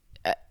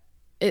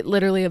it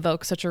literally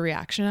evokes such a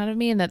reaction out of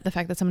me, and that the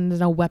fact that someone is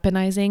now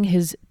weaponizing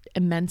his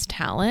immense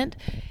talent,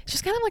 it's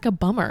just kind of like a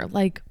bummer.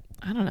 Like,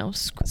 I don't know,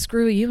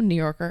 screw you, New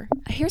Yorker.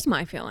 Here's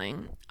my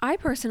feeling. I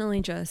personally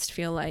just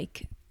feel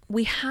like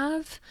we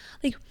have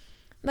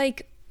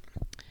like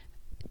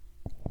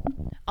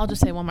I'll just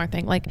say one more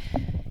thing. Like,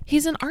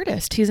 he's an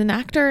artist, he's an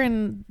actor,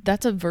 and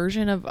that's a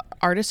version of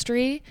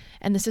artistry,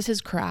 and this is his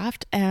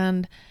craft.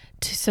 And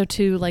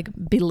to like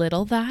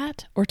belittle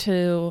that, or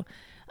to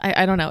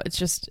I don't know.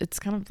 It's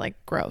kind of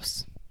like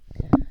gross.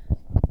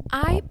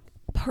 I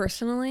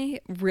personally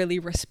really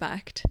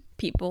respect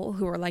people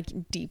who are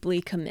like deeply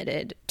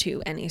committed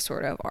to any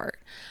sort of art.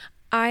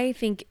 I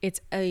think it's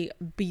a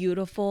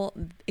beautiful,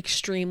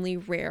 extremely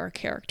rare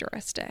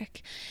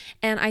characteristic.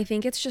 And I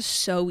think it's just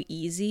so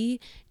easy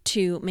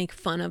to make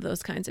fun of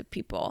those kinds of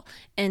people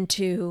and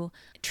to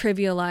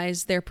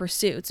trivialize their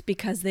pursuits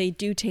because they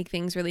do take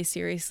things really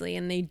seriously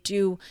and they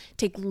do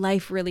take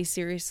life really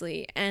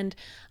seriously. And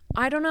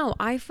I don't know,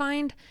 I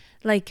find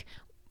like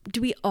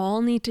do we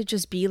all need to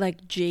just be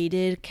like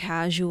jaded,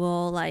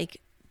 casual,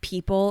 like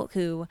people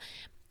who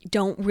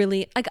don't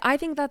really like? I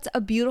think that's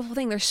a beautiful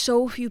thing. There's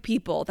so few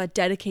people that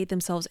dedicate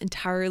themselves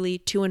entirely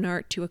to an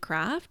art, to a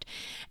craft.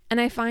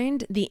 And I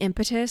find the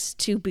impetus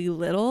to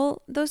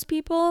belittle those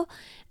people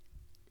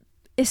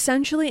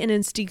essentially an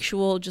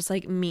instinctual, just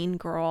like mean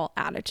girl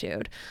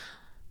attitude.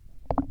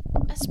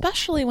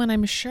 Especially when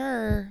I'm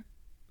sure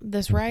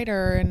this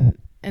writer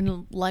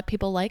and let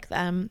people like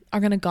them are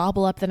going to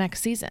gobble up the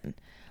next season,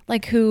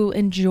 like who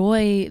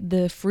enjoy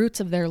the fruits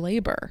of their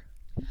labor.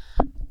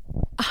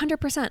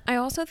 100%. I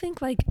also think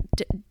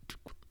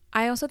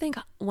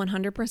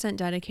 100%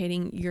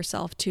 dedicating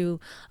yourself to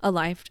a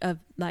life of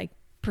like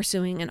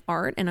pursuing an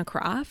art and a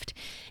craft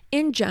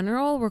in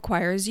general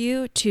requires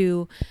you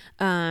to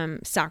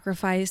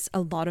sacrifice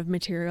a lot of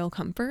material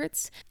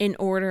comforts in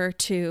order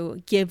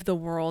to give the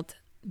world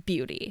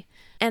beauty.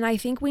 And I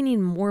think we need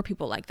more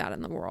people like that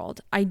in the world.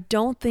 I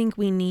don't think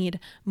we need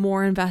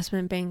more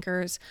investment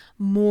bankers,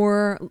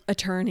 more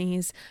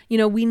attorneys.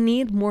 We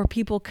need more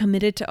people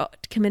committed to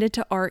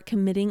art,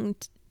 committing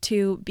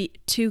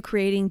to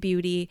creating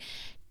beauty.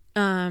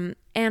 And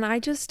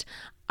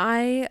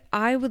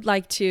I would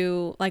like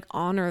to like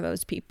honor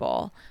those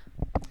people.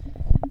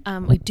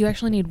 We do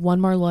actually need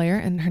one more lawyer,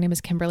 and her name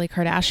is Kimberly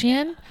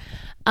Kardashian.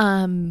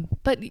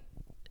 But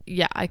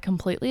yeah, I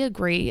completely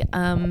agree.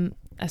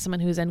 As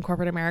someone who's in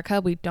corporate America,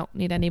 we don't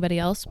need anybody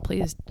else.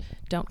 Please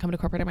don't come to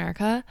corporate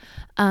America.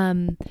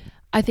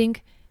 I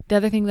think the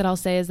other thing that I'll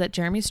say is that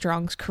Jeremy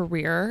Strong's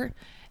career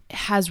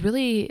has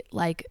really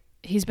like,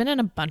 he's been in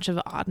a bunch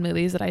of odd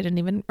movies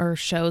that or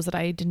shows that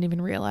I didn't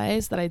even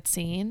realize that I'd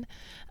seen.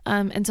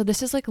 And so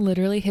this is like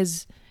literally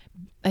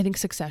I think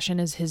Succession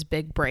is his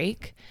big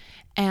break.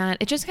 And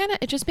it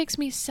just makes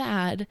me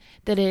sad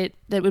that it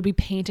would be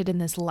painted in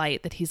this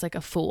light that he's like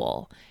a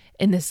fool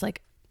in this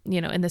like,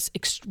 in this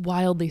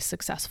wildly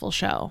successful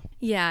show.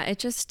 Yeah,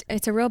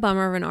 it's a real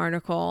bummer of an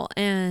article.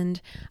 And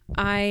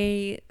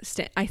I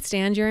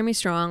stand Jeremy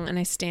Strong, and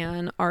I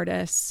stand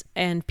artists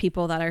and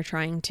people that are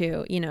trying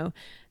to,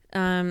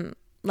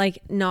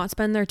 like not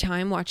spend their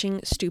time watching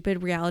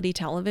stupid reality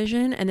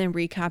television and then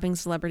recapping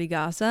celebrity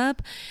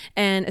gossip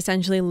and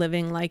essentially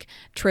living like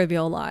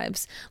trivial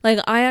lives. Like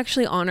I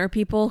actually honor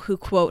people who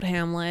quote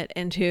Hamlet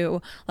and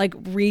who like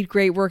read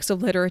great works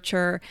of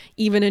literature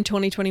even in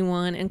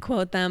 2021 and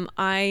quote them.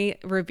 I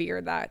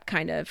revere that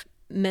kind of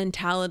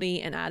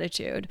mentality and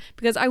attitude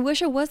because I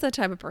wish I was that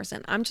type of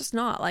person. I'm just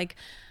not. Like,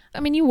 I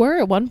mean, you were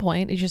at one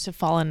point. You just have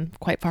fallen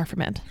quite far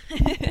from it.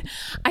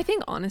 I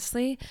think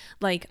honestly,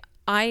 like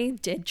I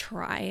did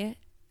try.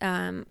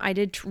 I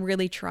did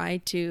really try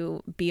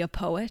to be a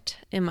poet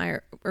in my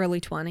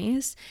early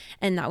 20s.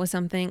 And that was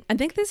something, I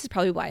think this is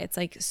probably why it's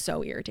like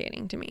so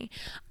irritating to me.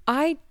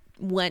 I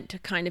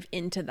went kind of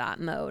into that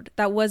mode.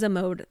 That was a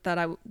mode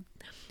that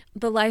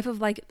the life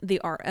of like the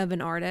art of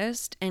an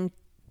artist and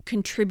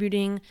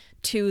contributing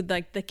to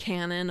like the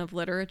canon of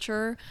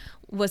literature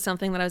was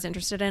something that I was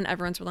interested in.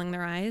 Everyone's rolling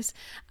their eyes.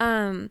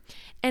 And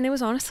it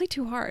was honestly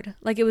too hard.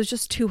 Like it was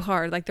just too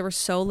hard. Like there were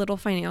so little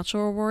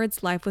financial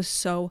rewards. Life was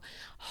so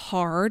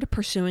hard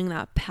pursuing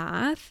that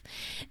path.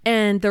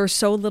 And there were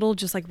so little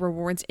just like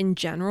rewards in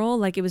general.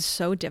 Like it was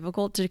so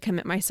difficult to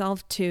commit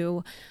myself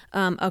to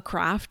a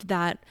craft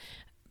that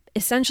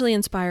essentially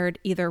inspired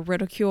either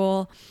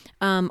ridicule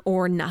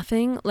or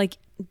nothing. Like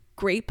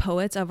great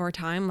poets of our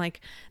time,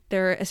 like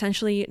they're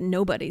essentially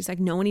nobodies. Like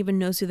no one even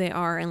knows who they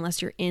are unless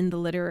you're in the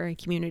literary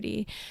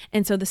community.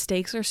 And so the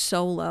stakes are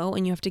so low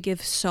and you have to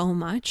give so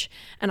much.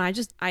 And I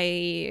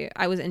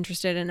was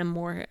interested in a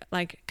more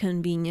like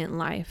convenient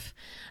life.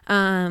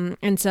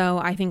 And so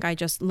I think I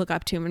just look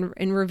up to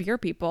and revere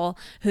people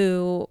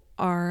who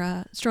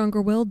are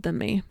stronger willed than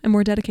me and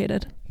more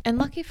dedicated. And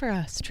lucky for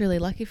us, truly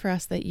lucky for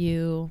us that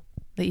you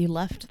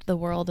left the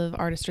world of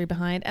artistry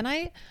behind. And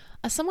I,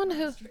 as someone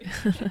who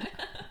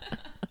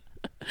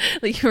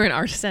like you were an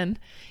artisan,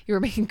 you were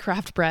making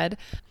craft bread.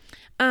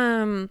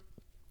 So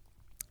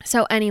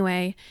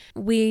anyway,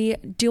 we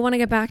do want to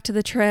get back to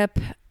the trip.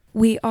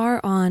 We are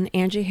on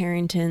Angie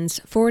Harrington's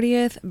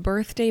 40th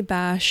birthday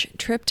bash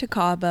trip to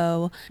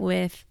Cabo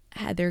with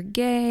Heather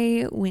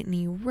Gay,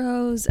 Whitney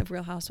Rose of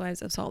Real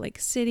Housewives of Salt Lake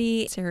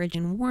City, Sarah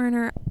Jane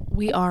Warner.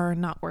 We are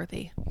not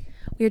worthy.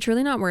 We are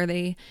truly not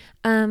worthy.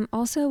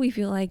 Also, we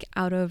feel like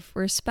out of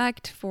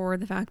respect for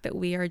the fact that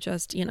we are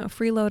just,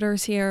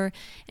 freeloaders here,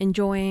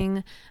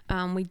 enjoying.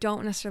 We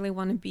don't necessarily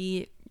want to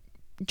be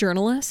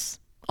journalists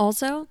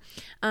also.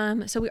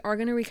 So we are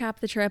going to recap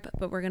the trip,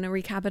 but we're going to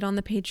recap it on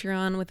the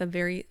Patreon with a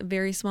very,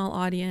 very small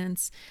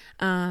audience.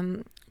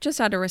 Just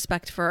out of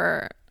respect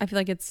for, I feel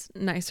like it's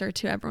nicer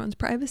to everyone's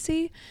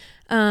privacy.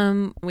 We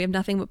have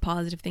nothing but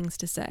positive things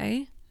to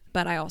say.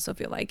 But I also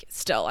feel like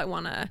still I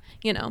want to,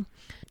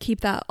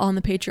 keep that on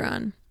the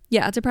Patreon.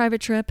 Yeah, it's a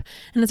private trip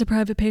and it's a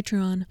private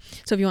Patreon.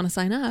 So if you want to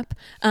sign up,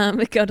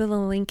 go to the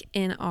link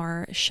in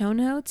our show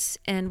notes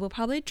and we'll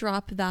probably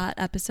drop that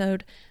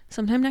episode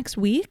sometime next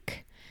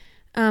week.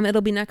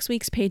 It'll be next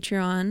week's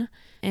Patreon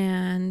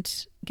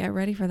and get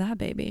ready for that,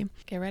 baby.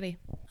 Get ready.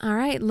 All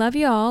right. Love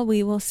you all.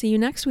 We will see you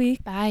next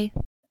week. Bye.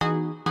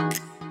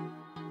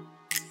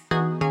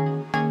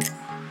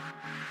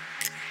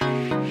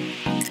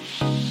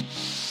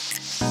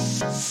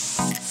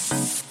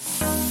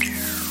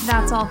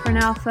 that's all for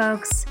now,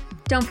 folks.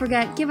 Don't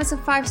forget, give us a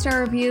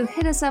 5-star review,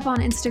 hit us up on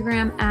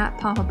Instagram at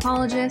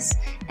Popapologists,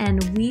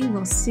 and we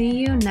will see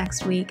you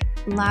next week,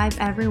 live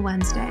every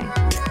Wednesday.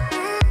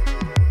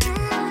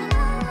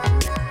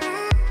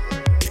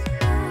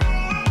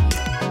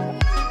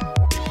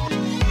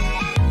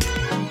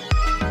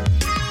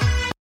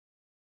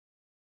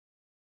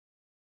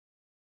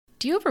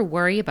 Do you ever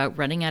worry about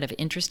running out of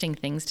interesting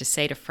things to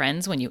say to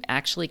friends when you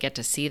actually get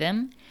to see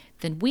them?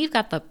 Then we've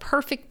got the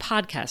perfect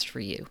podcast for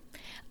you.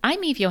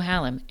 I'm Eve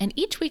Yohalem, and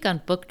each week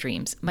on Book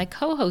Dreams, my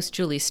co-host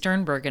Julie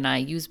Sternberg and I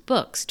use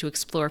books to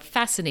explore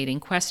fascinating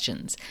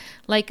questions,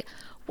 like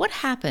what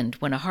happened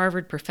when a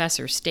Harvard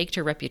professor staked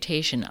her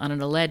reputation on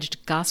an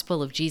alleged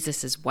Gospel of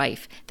Jesus'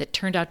 wife that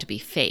turned out to be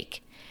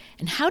fake?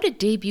 And how did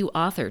debut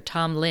author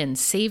Tom Lynn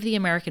save the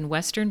American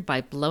Western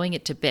by blowing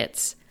it to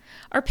bits?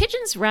 Are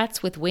pigeons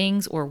rats with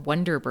wings or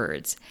wonder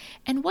birds?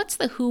 And what's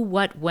the who,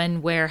 what,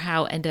 when, where,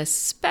 how, and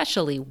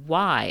especially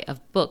why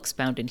of books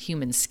bound in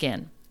human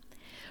skin?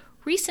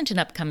 Recent and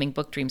upcoming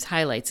Book Dreams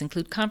highlights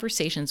include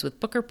conversations with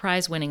Booker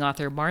Prize-winning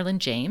author Marlon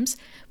James,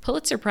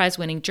 Pulitzer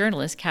Prize-winning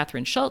journalist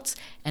Catherine Schultz,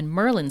 and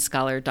Merlin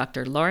scholar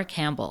Dr. Laura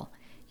Campbell.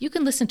 You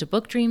can listen to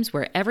Book Dreams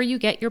wherever you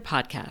get your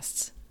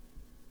podcasts.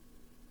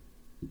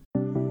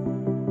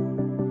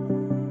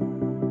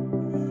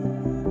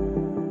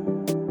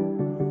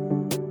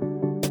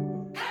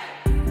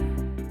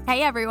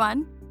 Hey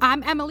everyone,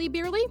 I'm Emily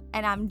Beerley,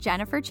 and I'm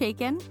Jennifer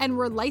Chaikin, and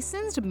we're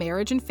licensed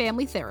marriage and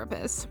family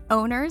therapists,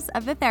 owners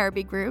of the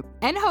Therapy Group,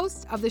 and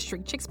hosts of the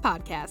Shrink Chicks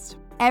podcast.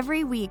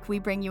 Every week we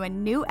bring you a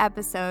new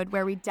episode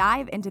where we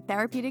dive into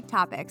therapeutic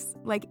topics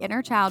like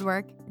inner child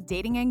work,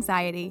 dating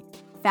anxiety,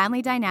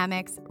 family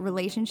dynamics,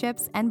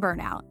 relationships, and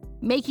burnout,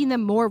 making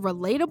them more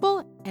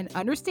relatable and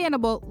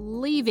understandable,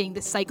 leaving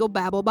the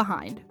psychobabble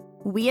behind.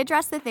 We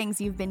address the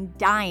things you've been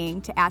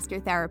dying to ask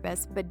your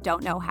therapist but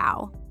don't know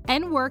how,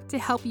 and work to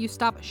help you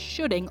stop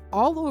shooting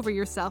all over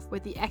yourself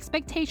with the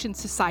expectations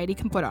society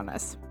can put on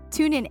us.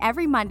 Tune in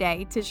every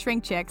Monday to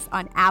Shrink Chicks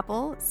on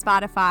Apple,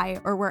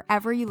 Spotify, or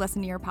wherever you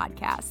listen to your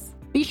podcasts.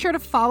 Be sure to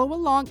follow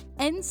along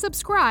and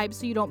subscribe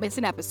so you don't miss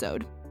an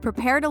episode.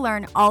 Prepare to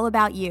learn all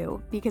about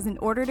you, because in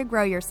order to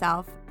grow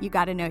yourself, you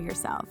got to know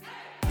yourself.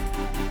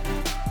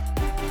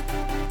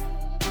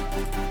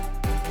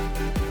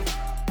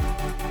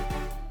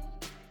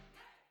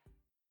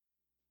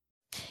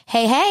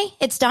 Hey,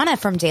 it's Donna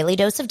from Daily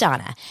Dose of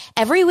Donna.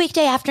 Every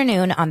weekday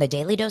afternoon on the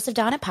Daily Dose of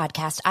Donna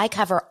podcast, I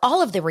cover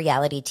all of the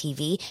reality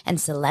TV and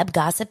celeb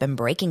gossip and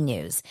breaking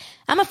news.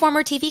 I'm a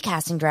former TV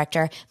casting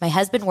director. My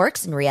husband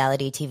works in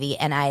reality TV,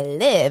 and I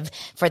live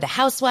for the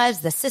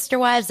housewives, the sister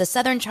wives, the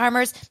Southern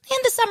Charmers, and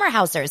the summer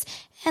housers.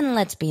 And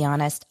let's be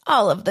honest,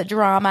 all of the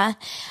drama.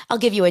 I'll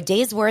give you a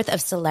day's worth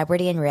of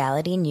celebrity and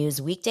reality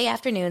news weekday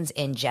afternoons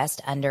in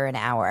just under an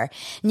hour.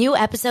 New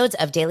episodes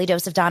of Daily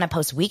Dose of Donna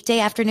post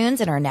weekday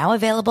afternoons and are now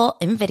available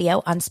in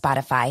video on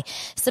Spotify.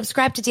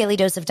 Subscribe to Daily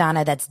Dose of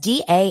Donna, that's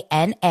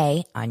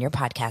DANA, on your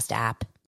podcast app.